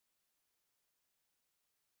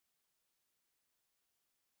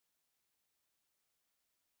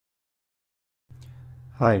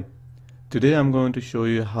Hi, today I'm going to show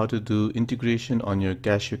you how to do integration on your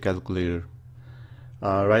Casio calculator.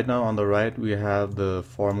 Right now on the right we have the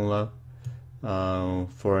formula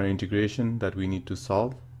for an integration that we need to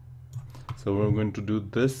solve. So we're going to do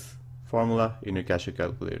this formula in your Casio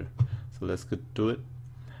calculator. So let's get to it.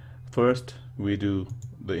 First we do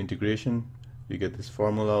the integration. You get this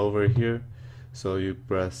formula over here. So you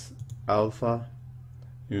press alpha,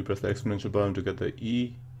 you press the exponential button to get the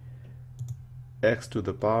e x to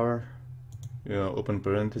the power, open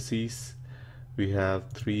parentheses, we have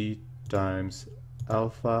 3 times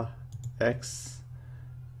alpha x,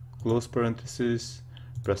 close parentheses,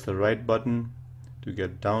 press the right button to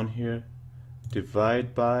get down here,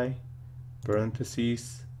 divide by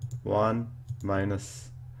parentheses 1 minus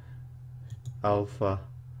alpha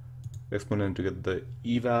exponent to get the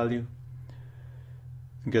e value,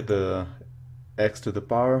 get the x to the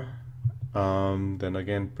power, then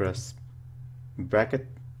again press bracket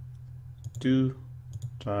 2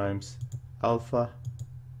 times alpha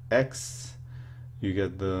x, you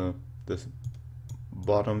get this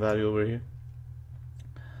bottom value over here,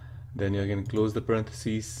 then you again close the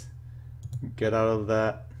parentheses, get out of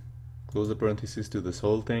that, close the parentheses to this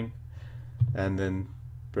whole thing, and then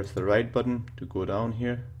press the right button to go down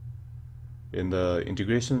here in the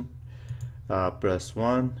integration, press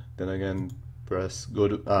 1, then again press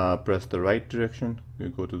the right direction, you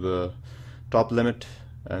go to the top limit,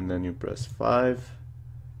 and then you press 5,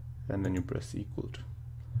 and then you press equal to.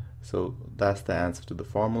 So that's the answer to the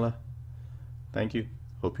formula. Thank you.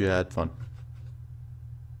 Hope you had fun.